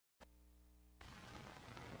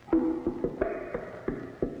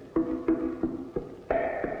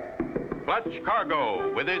Clutch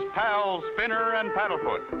Cargo with his pals Spinner and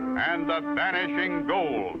Paddlefoot and the Vanishing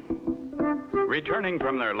Gold. Returning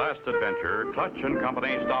from their last adventure, Clutch and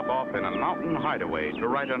company stop off in a mountain hideaway to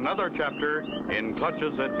write another chapter in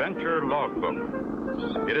Clutch's adventure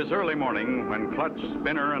logbook. It is early morning when Clutch,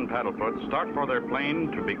 Spinner, and Paddlefoot start for their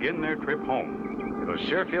plane to begin their trip home. It'll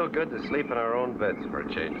sure feel good to sleep in our own beds for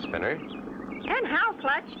a change, Spinner. And how,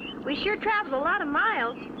 Clutch? We sure traveled a lot of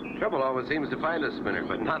miles. Trouble always seems to find us, Spinner,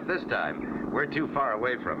 but not this time. We're too far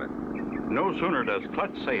away from it. No sooner does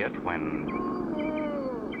Clutch say it when...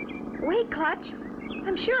 Wait, Clutch.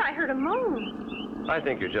 I'm sure I heard a moan. I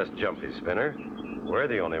think you're just jumpy, Spinner. We're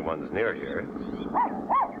the only ones near here.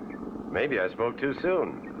 Maybe I spoke too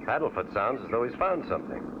soon. Paddlefoot sounds as though he's found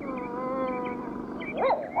something.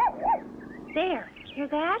 There. Hear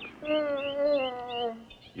that?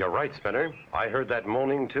 You're right, Spinner. I heard that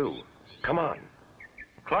moaning, too. Come on.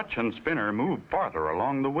 Clutch and Spinner move farther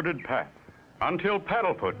along the wooded path until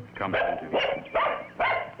Paddlefoot comes into view.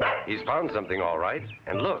 He's found something, all right.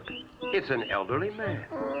 And look, it's an elderly man.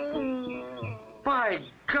 By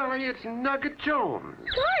golly, it's Nugget Jones.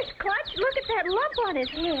 Gosh, Clutch, look at that lump on his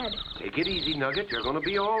head. Take it easy, Nugget. You're going to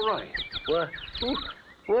be all right.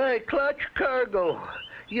 Why, Clutch Cargo,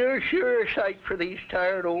 you're sure a sight for these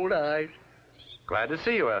tired old eyes. Glad to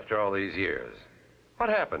see you after all these years. What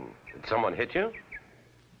happened? Did someone hit you?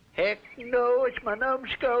 Heck no, it's my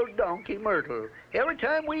numbskull donkey, Myrtle. Every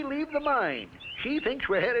time we leave the mine, she thinks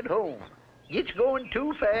we're headed home. Gets going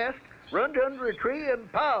too fast, runs under a tree,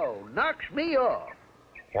 and pow, knocks me off.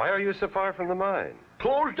 Why are you so far from the mine?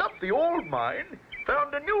 Closed up the old mine.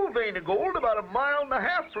 Found a new vein of gold about 1.5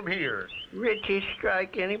 miles from here. Richest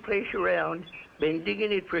strike any place around. Been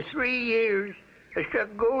digging it for 3 years. I struck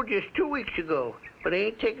gold just 2 weeks ago, but I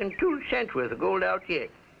ain't taken 2 cents worth of gold out yet.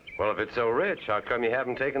 Well, if it's so rich, how come you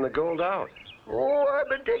haven't taken the gold out? Oh, I've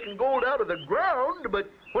been taking gold out of the ground, but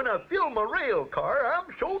when I fill my rail car, I'm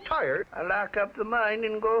so tired. I lock up the mine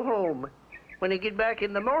and go home. When I get back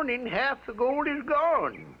in the morning, half the gold is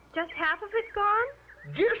gone. Just half of it's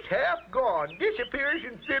gone? Just half gone. Disappears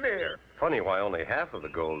in thin air. Funny why only half of the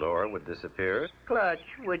gold ore would disappear. Clutch,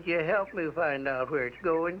 would you help me find out where it's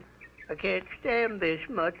going? I can't stand this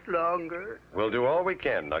much longer. We'll do all we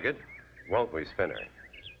can, Nugget. Won't we, Spinner?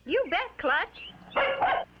 You bet, Clutch.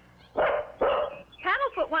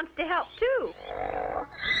 Paddlefoot wants to help, too.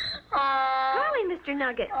 Golly, Mr.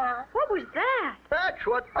 Nugget, what was that? That's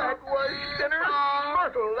what that was, Spinner.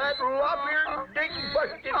 Myrtle, that lop-eared,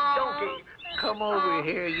 dig-busted donkey. Come over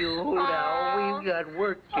here, you hoot owl. We've got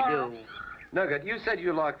work to do. Nugget, you said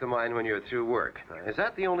you locked the mine when you're through work. Is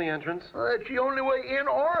that the only entrance? That's the only way in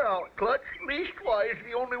or out, Clutch. Leastwise,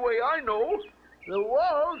 the only way I know. The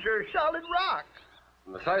walls are solid rock.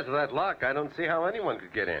 From the size of that lock, I don't see how anyone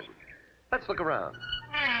could get in. Let's look around.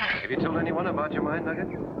 Have you told anyone about your mine, Nugget?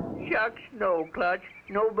 Shucks, no, Clutch.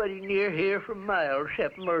 Nobody near here for miles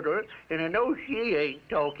except Myrtle, and I know she ain't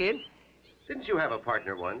talking. Didn't you have a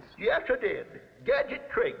partner once? Yes, I did. Gadget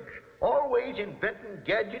Triggs. Always inventing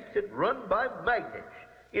gadgets that run by magnets.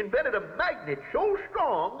 Invented a magnet so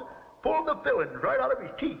strong, pulled the fillings right out of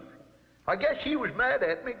his teeth. I guess he was mad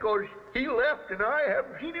at me because he left and I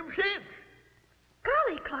haven't seen him since.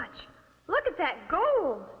 Golly, Clutch, look at that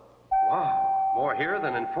gold. Wow, more here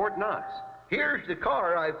than in Fort Knox. Here's the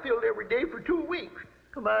car I filled every day for 2 weeks.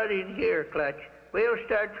 Come on in here, Clutch. We'll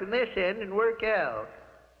start from this end and work out.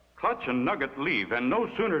 Clutch and Nugget leave, and no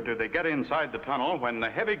sooner do they get inside the tunnel when the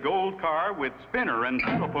heavy gold car with Spinner and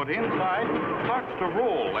Paddlefoot inside starts to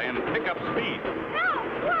roll and pick up speed. Help,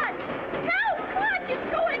 Clutch! Help, Clutch!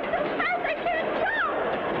 It's going so fast I can't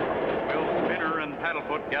jump! Will Spinner and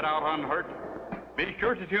Paddlefoot get out unhurt? Be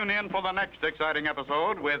sure to tune in for the next exciting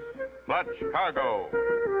episode with Clutch Cargo.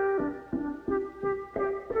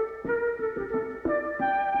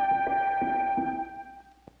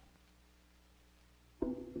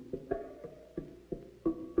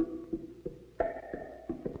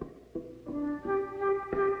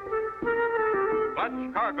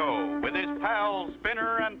 Clutch Cargo with his pals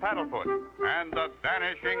Spinner and Paddlefoot and the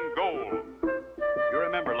Vanishing Gold. You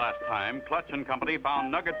remember last time, Clutch and company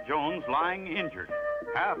found Nugget Jones lying injured.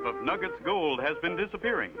 Half of Nugget's gold has been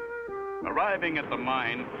disappearing. Arriving at the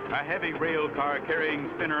mine, a heavy rail car carrying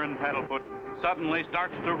Spinner and Paddlefoot suddenly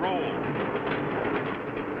starts to roll.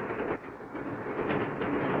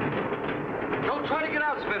 Don't try to get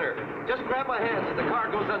out, Spinner. Just grab my hands as the car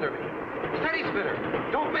goes under me. Steady, Spinner.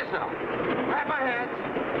 Don't miss now. Grab my hands.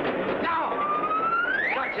 Now!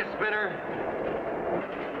 Gotcha, Spinner.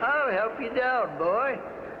 I'll help you down, boy.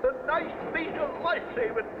 A nice piece of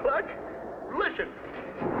life-saving, Clutch. Listen.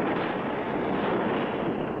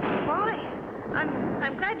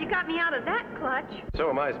 I'm glad you got me out of that, Clutch. So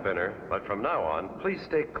am I, Spinner. But from now on, please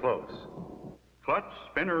stay close. Clutch,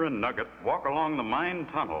 Spinner, and Nugget walk along the mine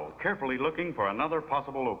tunnel, carefully looking for another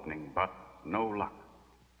possible opening, but no luck.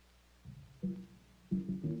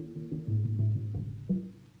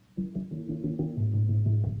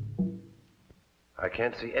 I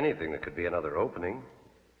can't see anything that could be another opening.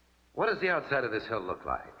 What does the outside of this hill look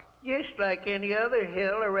like? Just like any other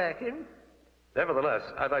hill, I reckon. Nevertheless,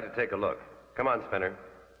 I'd like to take a look. Come on, Spinner.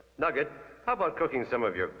 Nugget, how about cooking some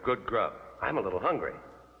of your good grub? I'm a little hungry.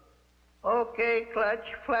 Okay, Clutch,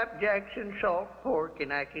 flapjacks and salt pork,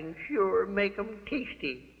 and I can sure make 'em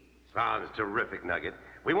tasty. Sounds terrific, Nugget.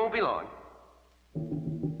 We won't be long.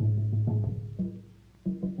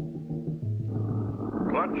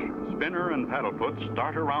 Clutch, Spinner, and Paddlefoot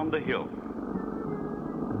start around the hill.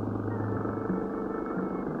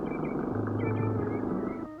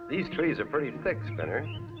 These trees are pretty thick, Spinner.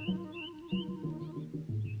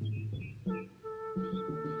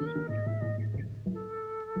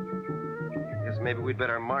 Guess maybe we'd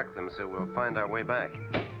better mark them so we'll find our way back.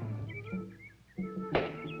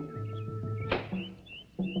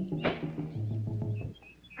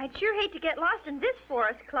 I'd sure hate to get lost in this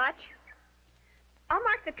forest, Clutch. I'll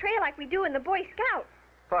mark the trail like we do in the Boy Scouts.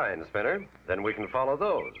 Fine, Spinner. Then we can follow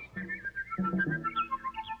those.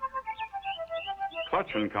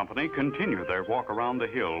 Clutch and company continue their walk around the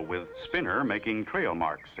hill, with Spinner making trail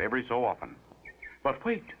marks every so often. But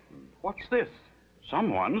wait, what's this?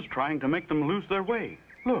 Someone's trying to make them lose their way.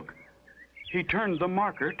 Look, he turned the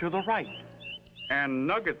marker to the right. And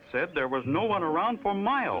Nugget said there was no one around for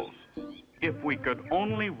miles. If we could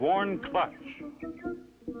only warn Clutch.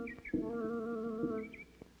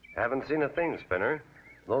 Haven't seen a thing, Spinner.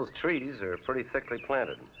 Those trees are pretty thickly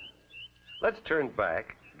planted. Let's turn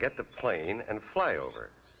back, get the plane, and fly over.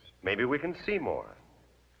 Maybe we can see more.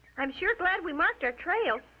 I'm sure glad we marked our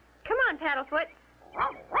trail. Come on, Paddlefoot.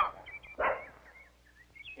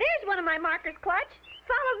 There's one of my markers, Clutch.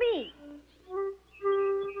 Follow me.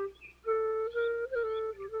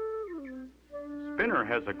 Spinner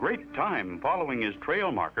has a great time following his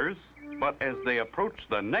trail markers, but as they approach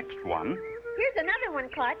the next one... Here's another one,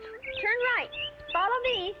 Clutch. Turn right. Follow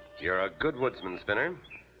me. You're a good woodsman, Spinner.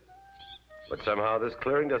 But somehow this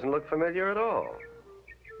clearing doesn't look familiar at all.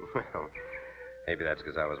 Well, maybe that's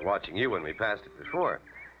because I was watching you when we passed it before.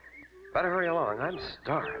 Better hurry along. I'm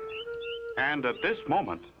starved. And at this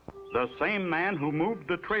moment, the same man who moved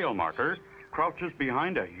the trail marker crouches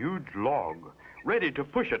behind a huge log, ready to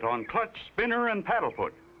push it on Clutch, Spinner, and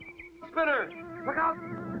Paddlefoot. Spinner! Look out!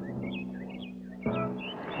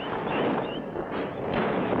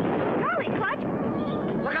 Golly, Clutch!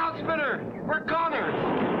 Look out, Spinner! We're goners!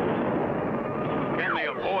 Can they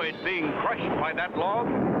avoid being crushed by that log?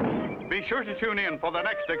 Be sure to tune in for the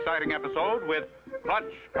next exciting episode with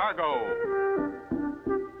Clutch Cargo.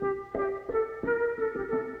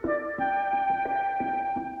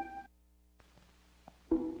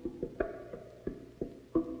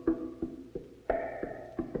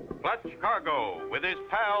 Clutch Cargo with his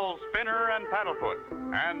pals Spinner and Paddlefoot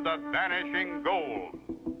and the Vanishing Gold.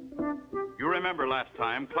 You remember last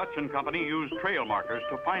time, Clutch and company used trail markers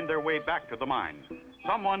to find their way back to the mine.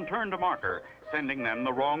 Someone turned a marker, sending them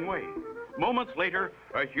the wrong way. Moments later,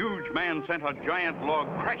 a huge man sent a giant log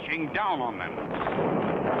crashing down on them.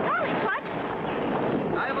 Golly, Clutch!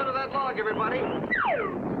 Dive under that log, everybody. I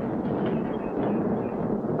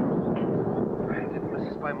didn't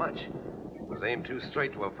miss us by much. It was aimed too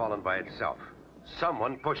straight to have fallen by itself.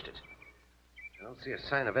 Someone pushed it. I don't see a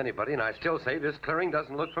sign of anybody, and I still say this clearing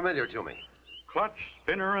doesn't look familiar to me. Clutch,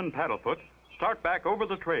 Spinner, and Paddlefoot start back over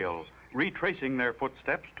the trail, retracing their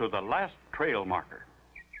footsteps to the last trail marker.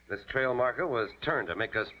 This trail marker was turned to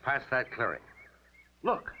make us pass that clearing.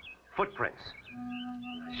 Look, footprints.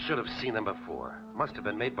 I should have seen them before. Must have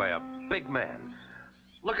been made by a big man.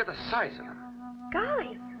 Look at the size of them.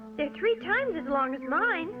 Golly, they're 3 times as long as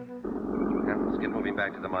mine. Now, let's get moving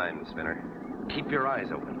back to the mine, Spinner. Keep your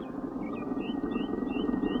eyes open.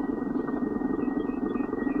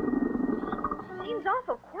 Seems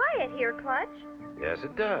awful quiet here, Clutch. Yes,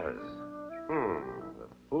 it does. The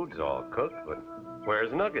food's all cooked, but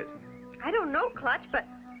where's Nugget? I don't know, Clutch, but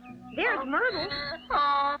there's Myrtle.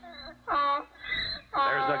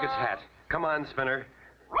 There's Nugget's hat. Come on, Spinner.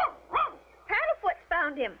 Paddlefoot's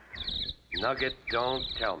found him. Nugget, don't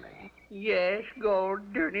tell me. Yes,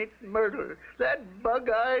 God darn it, Myrtle. That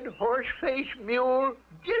bug-eyed, horse-faced mule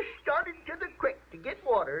just started to the creek to get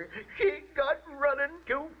water. She got running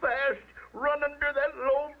too fast, run under that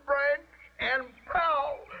low branch, and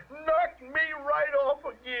pow, knocked me right off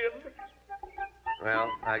again. Well,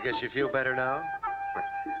 I guess you feel better now?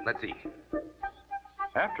 let's eat.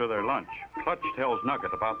 After their lunch, Clutch tells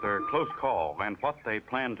Nugget about their close call and what they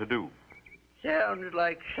plan to do. Sounds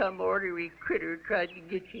like some ornery critter tried to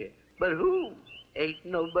get you. But who? Ain't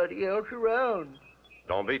nobody else around.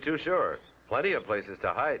 Don't be too sure. Plenty of places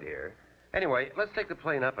to hide here. Anyway, let's take the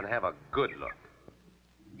plane up and have a good look.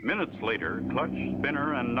 Minutes later, Clutch,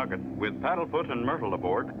 Spinner, and Nugget, with Paddlefoot and Myrtle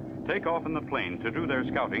aboard, take off in the plane to do their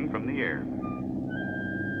scouting from the air.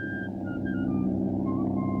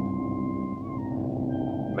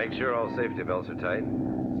 Make sure all safety belts are tight.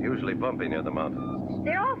 It's usually bumpy near the mountains.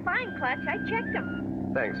 They're all fine, Clutch. I checked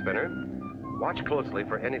them. Thanks, Spinner. Watch closely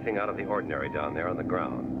for anything out of the ordinary down there on the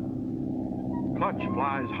ground. Clutch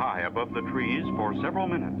flies high above the trees for several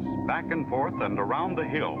minutes, back and forth and around the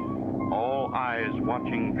hill, all eyes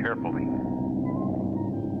watching carefully.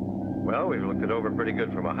 Well, we've looked it over pretty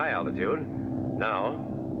good from a high altitude. Now,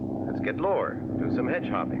 let's get lower, do some hedge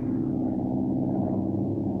hopping.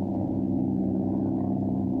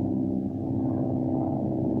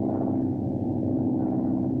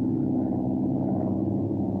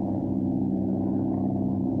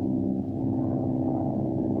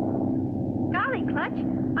 Golly, Clutch,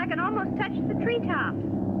 I can almost touch the treetops.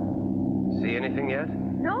 See anything yet?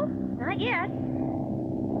 No, not yet.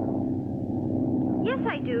 Yes,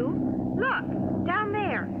 I do. Look, down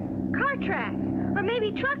there. Car tracks, or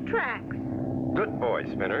maybe truck tracks. Good boy,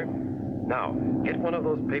 Spinner. Now, get one of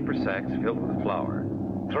those paper sacks filled with flour.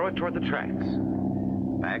 Throw it toward the tracks.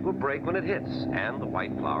 Bag will break when it hits, and the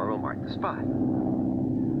white flour will mark the spot.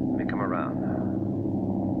 Let me come around now.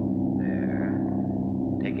 There.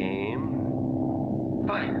 Take aim.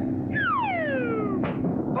 Fire. Oh!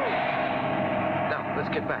 Now, let's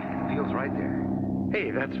get back. It feels right there.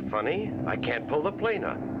 Hey, that's funny. I can't pull the plane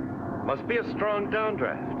up. Must be a strong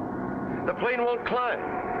downdraft. The plane won't climb.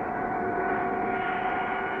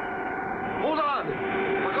 Hold on!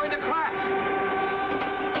 We're going to crash!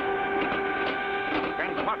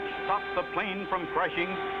 Can Clutch stop the plane from crashing?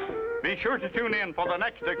 Be sure to tune in for the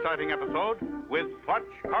next exciting episode with Clutch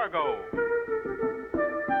Cargo.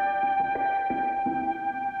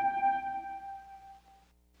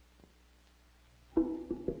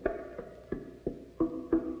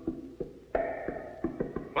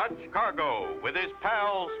 Clutch Cargo with his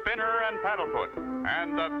pals Spinner and Paddlefoot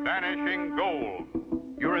and the Vanishing Gold.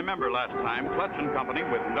 You remember last time Clutch and Company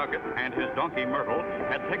with Nugget and his donkey Myrtle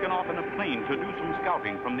had taken off in a plane to do some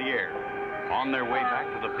scouting from the air. On their way back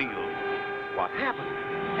to the field. What happened?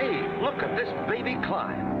 Hey, look at this baby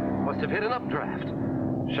climb. Must have hit an updraft.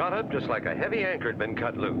 Shot up just like a heavy anchor had been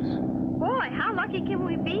cut loose. Boy, how lucky can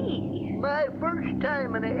we be? My first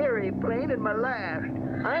time in an aeroplane and my last.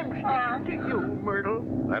 I'm sticking to you, Myrtle.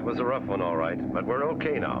 That was a rough one, all right, but we're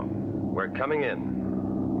okay now. We're coming in.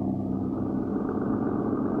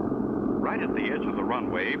 Right at the edge of the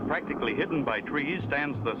runway, practically hidden by trees,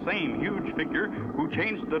 stands the same huge figure who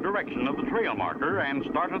changed the direction of the trail marker and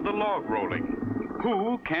started the log rolling.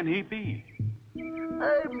 Who can he be?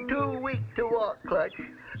 I'm too weak to walk, Clutch.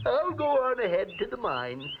 I'll go on ahead to the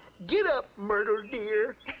mine. Get up, Myrtle,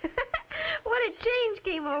 dear. What a change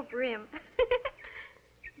came over him.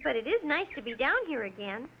 But it is nice to be down here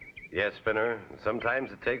again. Yes, Spinner.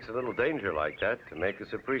 Sometimes it takes a little danger like that to make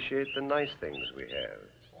us appreciate the nice things we have.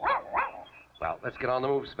 Well, let's get on the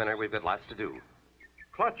move, Spinner. We've got lots to do.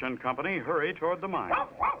 Clutch and Company hurry toward the mine.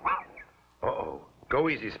 Uh-oh. Go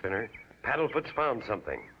easy, Spinner. Paddlefoot's found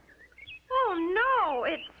something. Oh, no,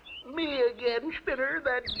 it's... Me again, Spinner,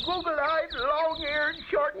 that goggle-eyed, long-eared,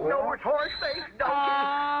 short-nosed, horse-faced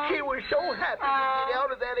donkey. She was so happy to get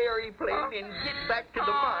out of that aeroplane and get back to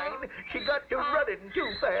the mine, she got to running too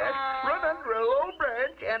fast, run under a low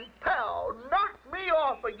branch, and pow, knocked me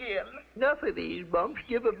off again. Enough of these bumps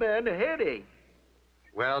give a man a headache.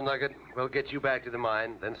 Well, Nugget, we'll get you back to the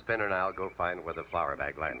mine, then Spinner and I'll go find where the flour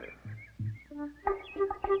bag landed.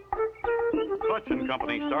 Clutch and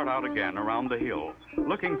Company start out again around the hill,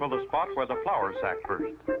 looking for the spot where the flour sacked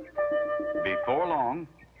first. Before long...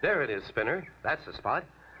 There it is, Spinner. That's the spot.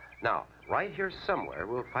 Now, right here somewhere,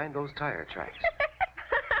 we'll find those tire tracks.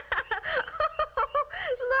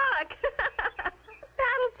 Look!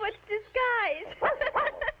 Paddlefoot's disguise.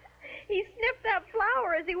 He sniffed that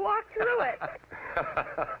flour as he walked through it.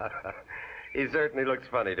 He certainly looks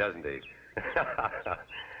funny, doesn't he?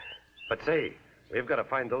 But say, we've got to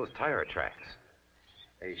find those tire tracks.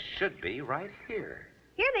 They should be right here.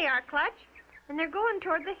 Here they are, Clutch. And they're going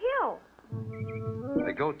toward the hill.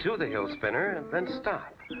 They go to the hill, Spinner, and then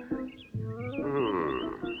stop.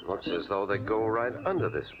 Looks as though they go right under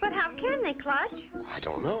this. But how can they, Clutch? I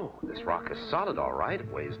don't know. This rock is solid, all right.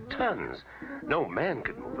 It weighs tons. No man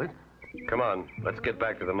could move it. Come on, let's get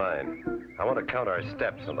back to the mine. I want to count our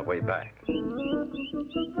steps on the way back.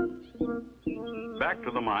 Back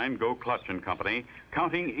to the mine go Clutch and Company,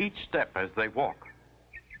 counting each step as they walk.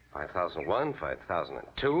 5,001,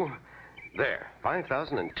 5,002. There,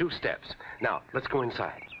 5,002 steps. Now, let's go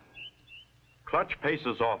inside. Clutch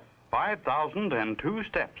paces off 5,002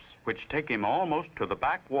 steps, which take him almost to the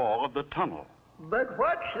back wall of the tunnel. But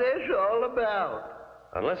what's this all about?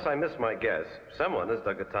 Unless I miss my guess, someone has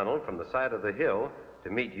dug a tunnel from the side of the hill to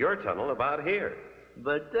meet your tunnel about here.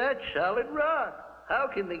 But that's solid rock. How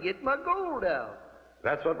can they get my gold out?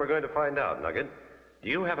 That's what we're going to find out, Nugget. Do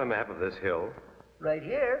you have a map of this hill? Right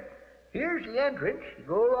here. Here's the entrance. You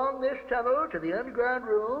go along this tunnel to the underground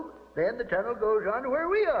room, then the tunnel goes on to where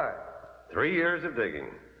we are. 3 years of digging.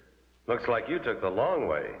 Looks like you took the long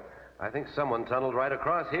way. I think someone tunneled right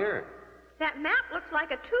across here. That map looks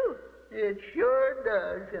like a tooth. It sure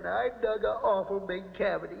does, and I dug an awful big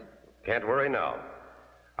cavity. Can't worry now.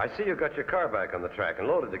 I see you got your car back on the track and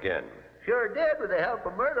loaded again. Sure did, with the help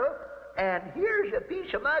of Myrtle. And here's a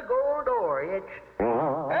piece of my gold ore. It's...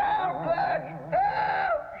 Help, Clutch!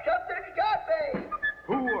 Help! Something's got me!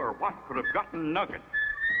 Who or what could have gotten Nugget?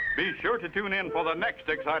 Be sure to tune in for the next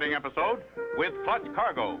exciting episode with Clutch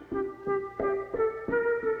Cargo.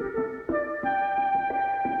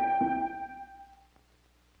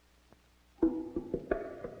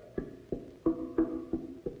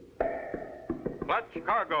 Clutch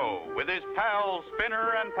Cargo with his pals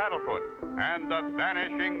Spinner and Paddlefoot and the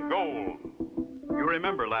Vanishing Gold. You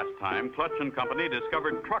remember last time Clutch and Company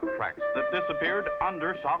discovered truck tracks that disappeared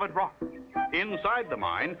under solid rock. Inside the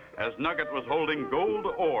mine, as Nugget was holding gold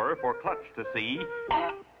ore for Clutch to see.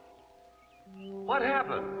 What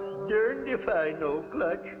happened? Darned if I know,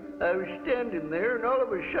 Clutch. I was standing there, and all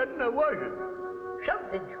of a sudden I wasn't.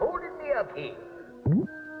 Something's holding me up here.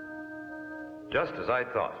 Just as I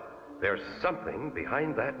thought. There's something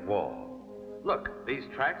behind that wall. Look, these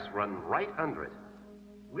tracks run right under it.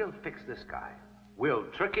 We'll fix this guy. We'll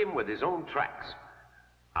trick him with his own tracks.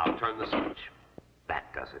 I'll turn the switch.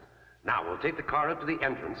 That does it. Now, we'll take the car up to the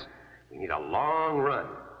entrance. We need a long run.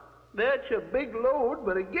 That's a big load,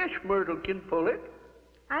 but I guess Myrtle can pull it.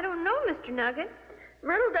 I don't know, Mr. Nugget.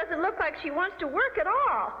 Myrtle doesn't look like she wants to work at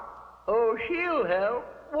all. Oh, she'll help,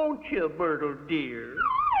 won't you, Myrtle dear?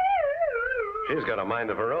 She's got a mind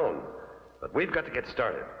of her own. But we've got to get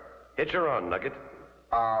started. Hitch her on, Nugget.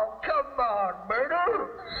 Oh, come on, Myrtle.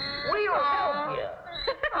 We'll help you.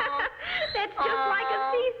 That's just like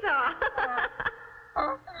a seesaw.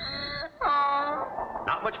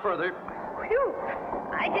 Not much further. Phew.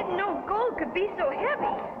 I didn't know gold could be so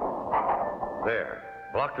heavy. There.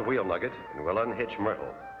 Block the wheel, Nugget, and we'll unhitch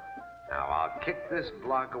Myrtle. Now, I'll kick this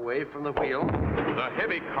block away from the wheel. The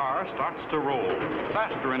heavy car starts to roll.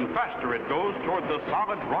 Faster and faster it goes toward the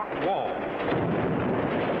solid rock wall.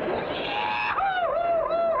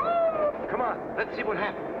 Come on, let's see what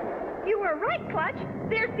happens. You were right, Clutch.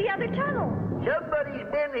 There's the other tunnel.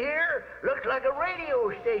 Somebody's been here. Looks like a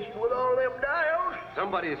radio station with all them dials.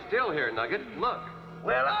 Somebody's still here, Nugget. Look.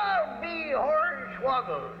 Well, I'll be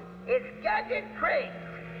hornswoggled. It's Gadget Craig.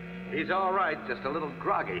 He's all right, just a little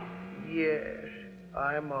groggy. Yes,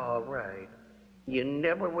 I'm all right. You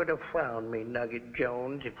never would have found me, Nugget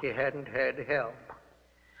Jones, if you hadn't had help.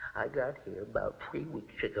 I got here about 3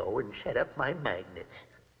 weeks ago and set up my magnets.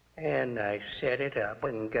 And I set it up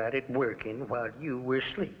and got it working while you were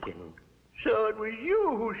sleeping. So it was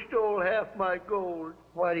you who stole half my gold.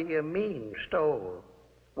 What do you mean, stole?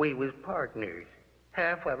 We was partners.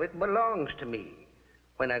 Half of it belongs to me.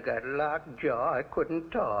 When I got lockjaw, I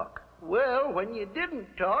couldn't talk. Well, when you didn't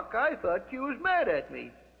talk, I thought you was mad at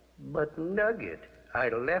me. But, Nugget, I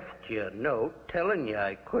left you a note telling you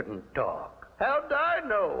I couldn't talk. How'd I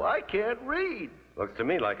know? I can't read. Looks to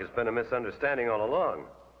me like it's been a misunderstanding all along.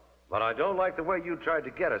 But I don't like the way you tried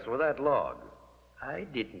to get us with that log. I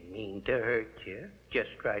didn't mean to hurt you. Just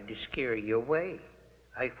tried to scare you away.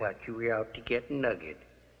 I thought you were out to get Nugget.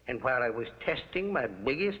 And while I was testing my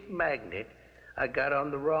biggest magnet, I got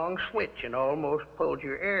on the wrong switch and almost pulled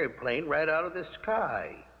your airplane right out of the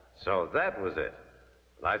sky. So that was it.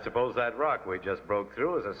 I suppose that rock we just broke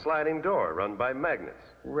through is a sliding door run by magnets.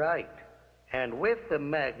 Right. And with the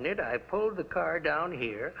magnet, I pulled the car down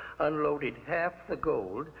here, unloaded half the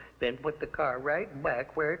gold, then put the car right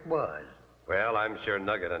back where it was. Well, I'm sure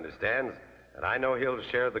Nugget understands, and I know he'll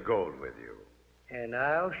share the gold with you. And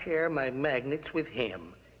I'll share my magnets with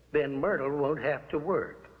him. Then Myrtle won't have to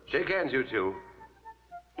work. Shake hands, you two.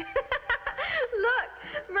 Look,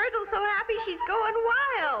 Myrtle's so happy she's going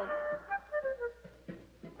wild.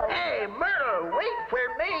 Hey, Myrtle, wait for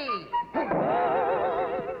me.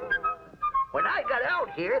 When I got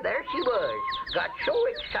out here, there she was. Got so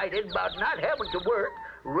excited about not having to work,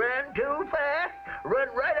 ran too fast, run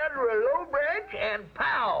right under a low branch, and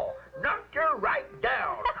pow! Knocked her right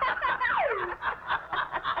down.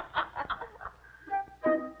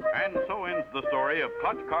 And so ends the story of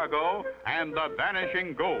Clutch Cargo and the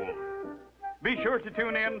Vanishing Gold. Be sure to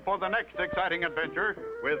tune in for the next exciting adventure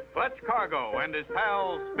with Clutch Cargo and his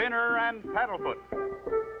pals Spinner and Paddlefoot.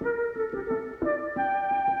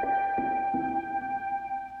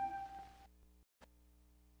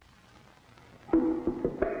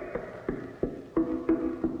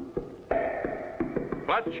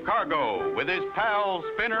 Clutch Cargo with his pals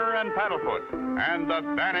Spinner and Paddlefoot and the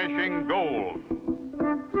Vanishing Gold.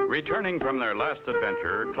 Returning from their last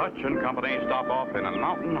adventure, Clutch and company stop off in a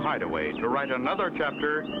mountain hideaway to write another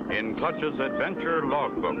chapter in Clutch's adventure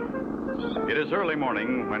logbook. It is early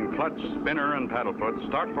morning when Clutch, Spinner, and Paddlefoot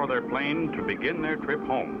start for their plane to begin their trip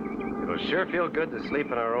home. It'll sure feel good to sleep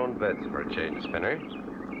in our own beds for a change, Spinner.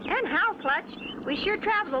 And how, Clutch? We sure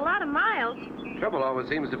traveled a lot of miles. Trouble always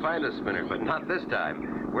seems to find us, Spinner, but not this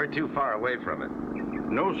time. We're too far away from it.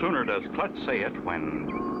 No sooner does Clutch say it when...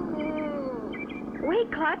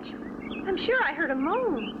 Wait, Clutch. I'm sure I heard a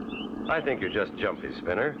moan. I think you're just jumpy,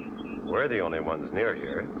 Spinner. We're the only ones near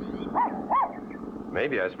here.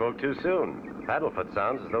 Maybe I spoke too soon. Paddlefoot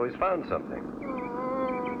sounds as though he's found something.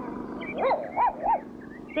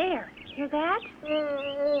 There. Hear that?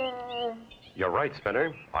 You're right,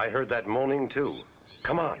 Spinner. I heard that moaning, too.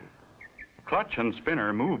 Come on. Clutch and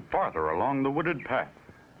Spinner move farther along the wooded path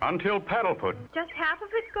until Paddlefoot... Just half of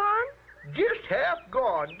it gone? Just half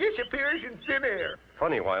gone. Disappears in thin air.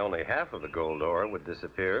 Funny why only half of the gold ore would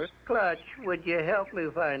disappear. Clutch, would you help me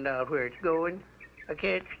find out where it's going? I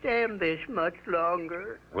can't stand this much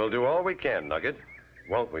longer. We'll do all we can, Nugget.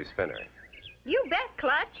 Won't we, Spinner? You bet,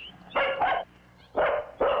 Clutch.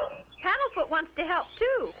 Paddlefoot wants to help,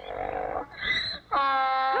 too.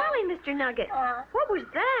 Golly, Mr. Nugget, what was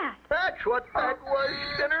that? That's what that was,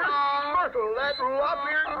 Spinner. Myrtle, that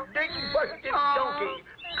lop-eared, dig-busted donkey.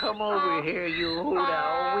 Come over here, you hoot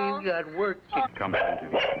owl. We've got work to do. Come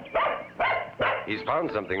into. He's found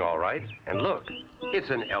something all right. And look, it's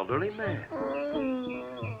an elderly man.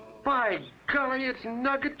 By golly, it's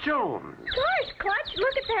Nugget Jones. Gosh, Clutch,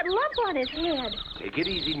 look at that lump on his head. Take it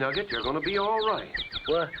easy, Nugget. You're going to be all right.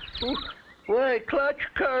 Why, Clutch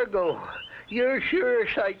Cargo, you're sure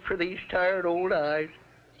a sight for these tired old eyes.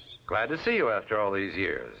 Glad to see you after all these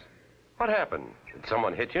years. What happened? Did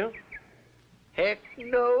someone hit you? Heck,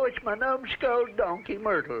 no, it's my numbskull donkey,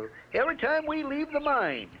 Myrtle. Every time we leave the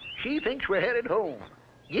mine, she thinks we're headed home.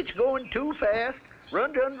 Gets going too fast,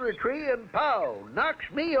 runs under a tree, and pow, knocks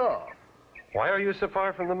me off. Why are you so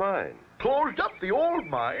far from the mine? Closed up the old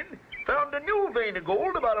mine. Found a new vein of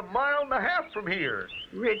gold about 1.5 miles from here.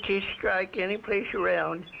 Richest strike any place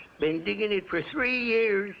around. Been digging it for 3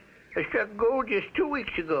 years. I struck gold just 2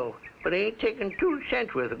 weeks ago, but I ain't taken 2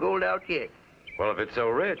 cents worth of gold out yet. Well, if it's so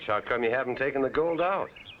rich, how come you haven't taken the gold out?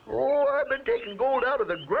 Oh, I've been taking gold out of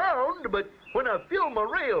the ground, but when I fill my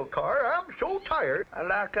rail car, I'm so tired. I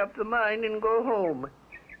lock up the mine and go home.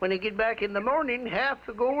 When I get back in the morning, half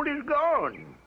the gold is gone.